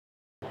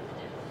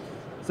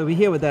So we're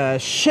here with the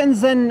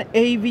Shenzhen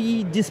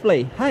AV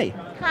Display. Hi.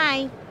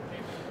 Hi.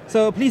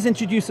 So please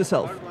introduce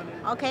yourself.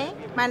 Okay,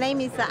 my name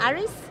is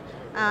Iris.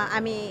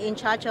 I'm in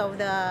charge of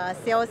the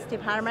sales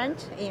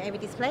department in AV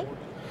Display.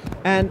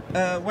 And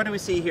what do we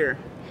see here?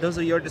 Those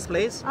are your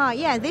displays?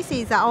 Yeah, this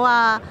is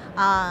our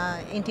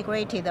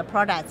integrated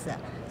products.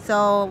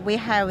 So we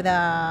have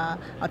the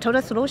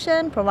total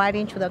solution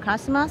providing to the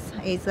customers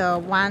is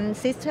one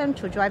system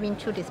to drive in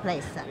two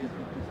displays.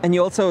 And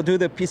you also do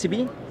the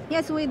PCB?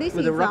 Yes, this with is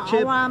the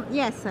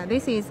Rockchip?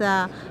 this is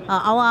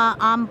our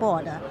ARM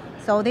board.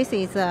 So this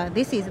is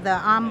the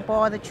ARM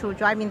board to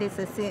driving this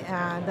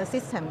the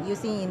system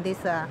using in this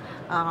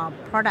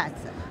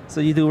products.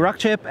 So you do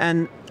Rockchip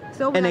and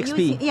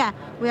NXP?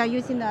 We are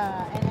using the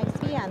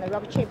NXP and the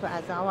Rockchip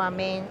as our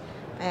main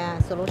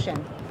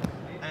solution.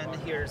 And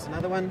here's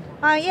another one.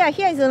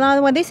 Here is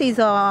another one. This is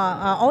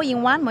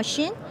all-in-one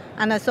machine.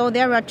 And so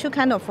there are two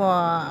kind of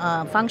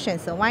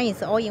functions. One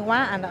is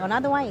all-in-one, and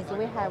another one is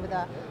we have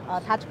the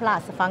Touch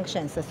Plus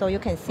functions. So you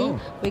can see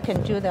we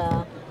can do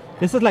the.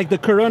 This is like the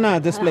Corona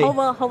display.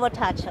 Hover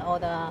touch or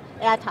the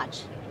air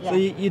touch. Yeah. So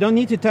you don't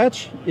need to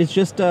touch. It's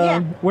just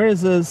where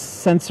is the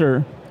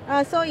sensor?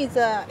 So it's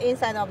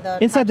inside of the.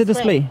 Inside the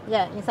display.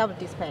 Yeah, inside the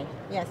display.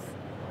 Yes.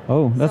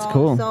 Oh, that's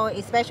cool. So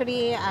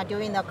especially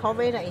during the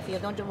COVID, if you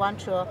don't want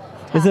to.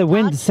 It's a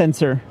wind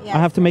sensor. Yes. I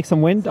have to make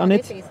some wind on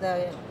it. This is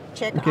the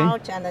check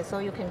out, and so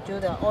you can do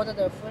the order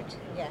the food.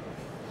 Yeah.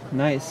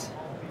 Nice.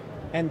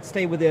 And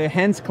stay with your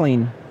hands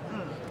clean.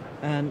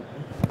 And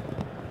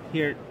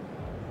here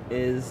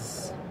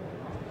is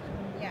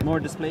more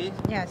display.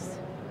 Yes.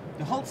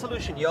 The whole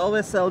solution. You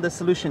always sell the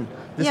solution.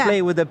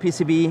 Display with the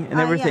PCB and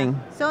everything.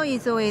 Yeah. So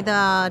it's with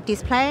the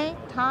display,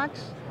 touch,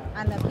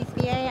 and the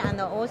PCBA,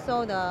 and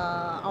also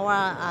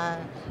our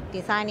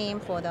designing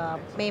for the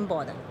main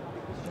board.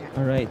 Yeah.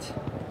 All right.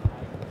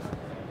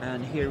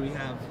 And here we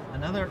have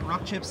another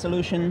Rockchip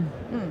solution.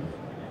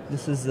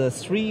 This is the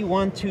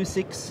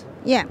 3126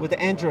 with the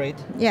Android.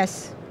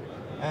 Yes.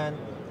 And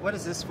what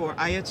is this for?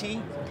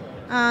 IoT?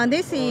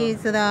 This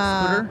is the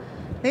scooter?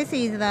 This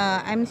is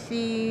the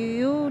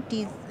MCU.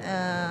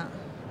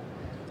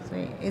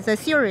 It's a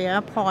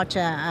serial port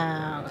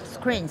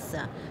screens.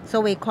 So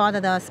we call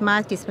it the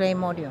smart display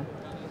module.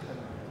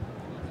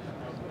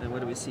 And what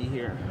do we see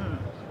here?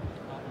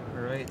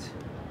 All right.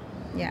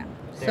 Yeah.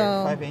 They're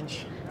so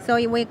 5-inch. So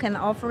we can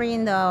offer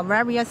in the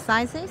various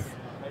sizes,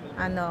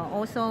 and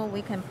also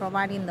we can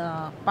provide in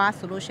the bar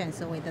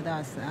solutions with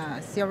the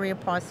serial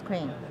port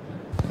screen.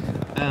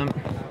 All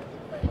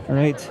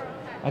right.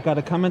 I got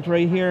a comment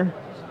right here.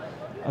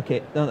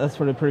 Okay, no, that's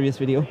for the previous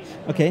video.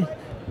 Okay.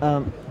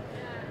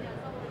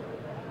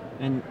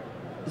 And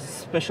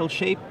special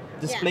shape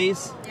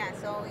displays. Yeah.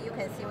 So you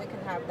can see we can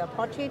have the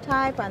portrait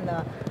type and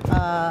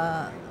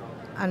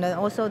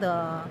also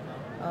the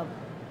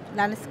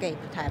landscape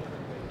type.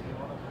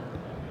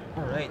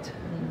 All right.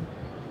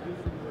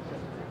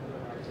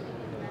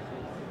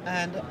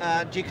 And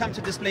do you come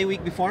to Display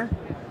Week before?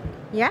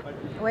 Yeah,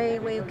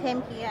 we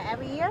came here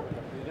every year.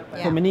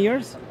 For many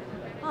years?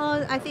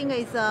 I think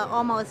it's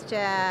almost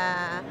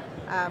 5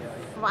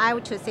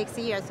 to 6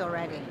 years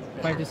already.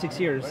 5 to 6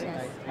 years.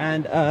 Yes.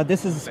 And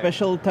this is a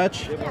special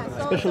touch,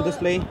 special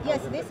display.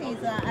 Yes, this is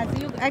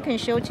I can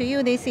show to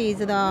you. This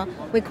is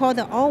we call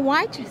the all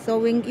white. So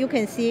when you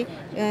can see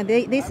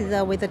this is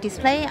with the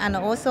display, and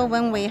also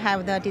when we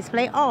have the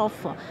display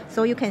off,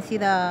 so you can see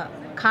the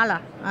color,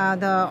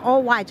 the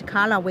all white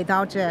color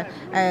without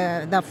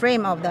the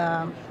frame of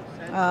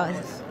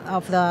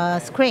the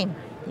screen.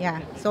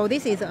 Yeah. So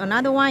this is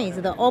another one is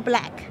the all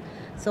black.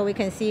 So we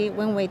can see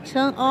when we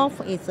turn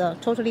off, it's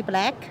totally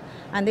black,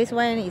 and this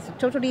one is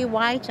totally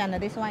white, and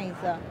this one is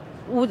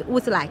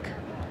wood-like.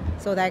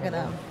 So like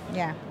I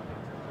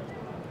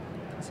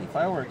see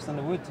fireworks on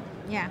the wood.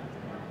 Yeah.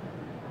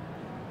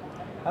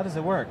 How does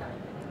it work?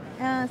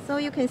 So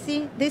you can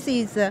see this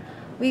is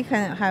we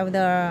can have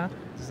the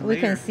we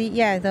layer. can see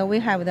we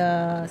have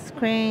the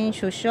screen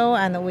to show,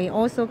 and we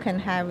also can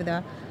have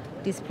the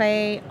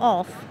display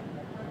off.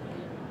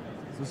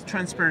 So it's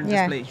transparent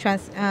display.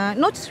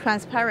 Not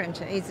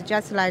transparent. It's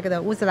just like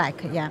the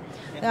wood-like. Yeah.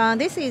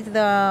 This is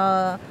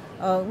the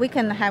we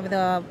can have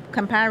the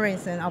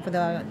comparison of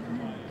the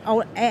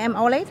AM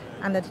OLED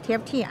and the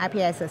TFT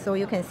IPS, so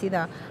you can see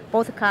the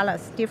both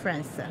colors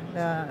difference,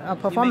 the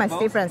performance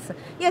difference.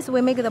 Yes,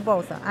 we make the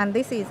both, and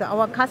this is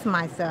our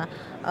customized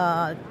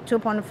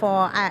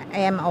 2.4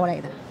 AM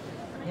OLED.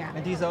 Yeah.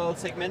 And these are all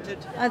segmented?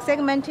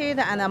 Segmented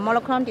and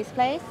monochrome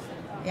displays.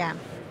 Yeah.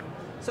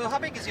 So how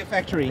big is your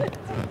factory?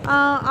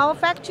 Our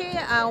factory,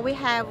 we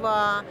have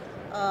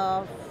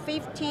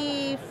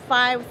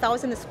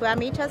 55,000 square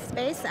meters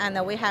space,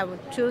 and we have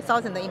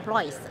 2,000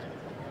 employees.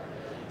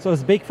 So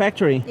it's a big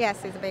factory.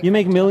 Yes, it's a big You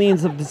make factory.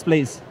 millions of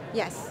displays.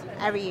 Yes,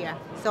 every year.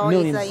 So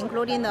Millions. it's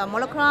including the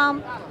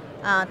monochrome,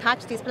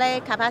 touch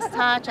display, capacitive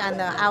touch, and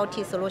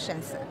IoT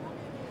solutions.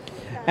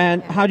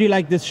 And how do you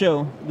like this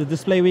show, the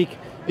Display Week?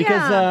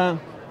 Because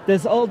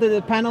there's all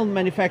the panel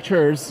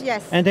manufacturers,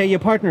 Yes. and they're your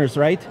partners,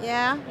 right?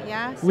 Yeah.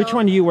 So Which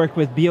one do you work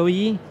with,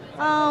 BOE?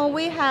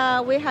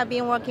 We have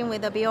been working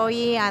with the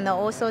BOE and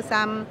also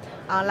some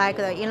like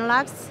the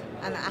Inlux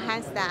and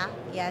Hansta,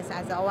 yes,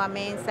 as our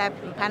main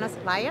panel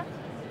supplier.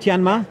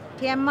 Tianma?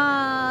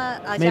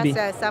 Tianma, Maybe.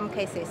 just some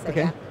cases.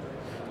 Okay. Yeah.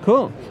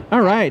 Cool.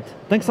 All right.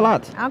 Thanks a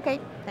lot. Okay.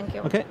 Thank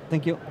you. Okay.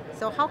 Thank you.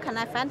 So how can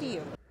I find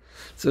you?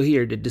 So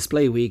here, the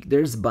display week,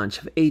 there's a bunch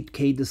of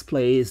 8K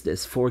displays,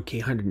 there's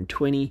 4K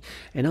 120,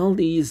 and all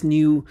these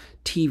new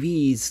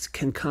TVs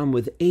can come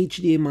with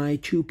HDMI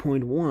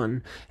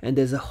 2.1, and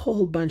there's a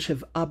whole bunch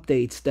of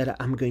updates that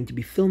I'm going to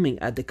be filming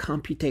at the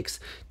Computex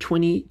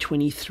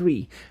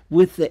 2023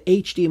 with the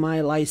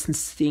HDMI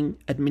licensing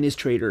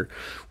administrator,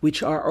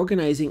 which are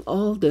organizing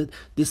all the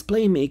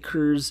display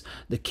makers,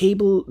 the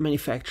cable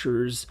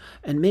manufacturers,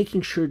 and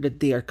making sure that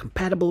they are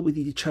compatible with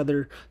each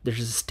other.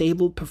 There's a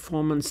stable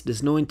performance,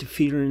 there's no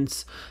interference,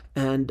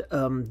 and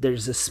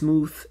there's a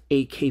smooth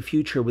 8K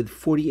future with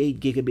 48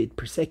 gigabit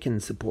per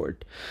second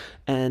support.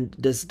 And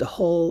there's the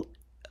whole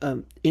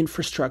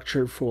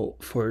infrastructure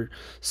for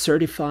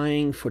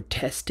certifying, for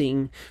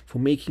testing, for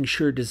making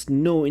sure there's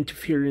no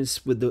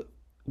interference with the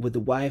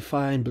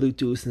Wi-Fi and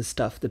Bluetooth and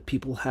stuff that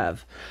people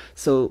have.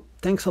 So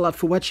thanks a lot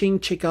for watching.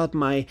 Check out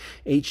my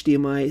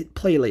HDMI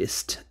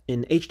playlist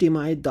in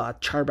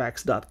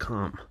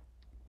hdmi.charbax.com.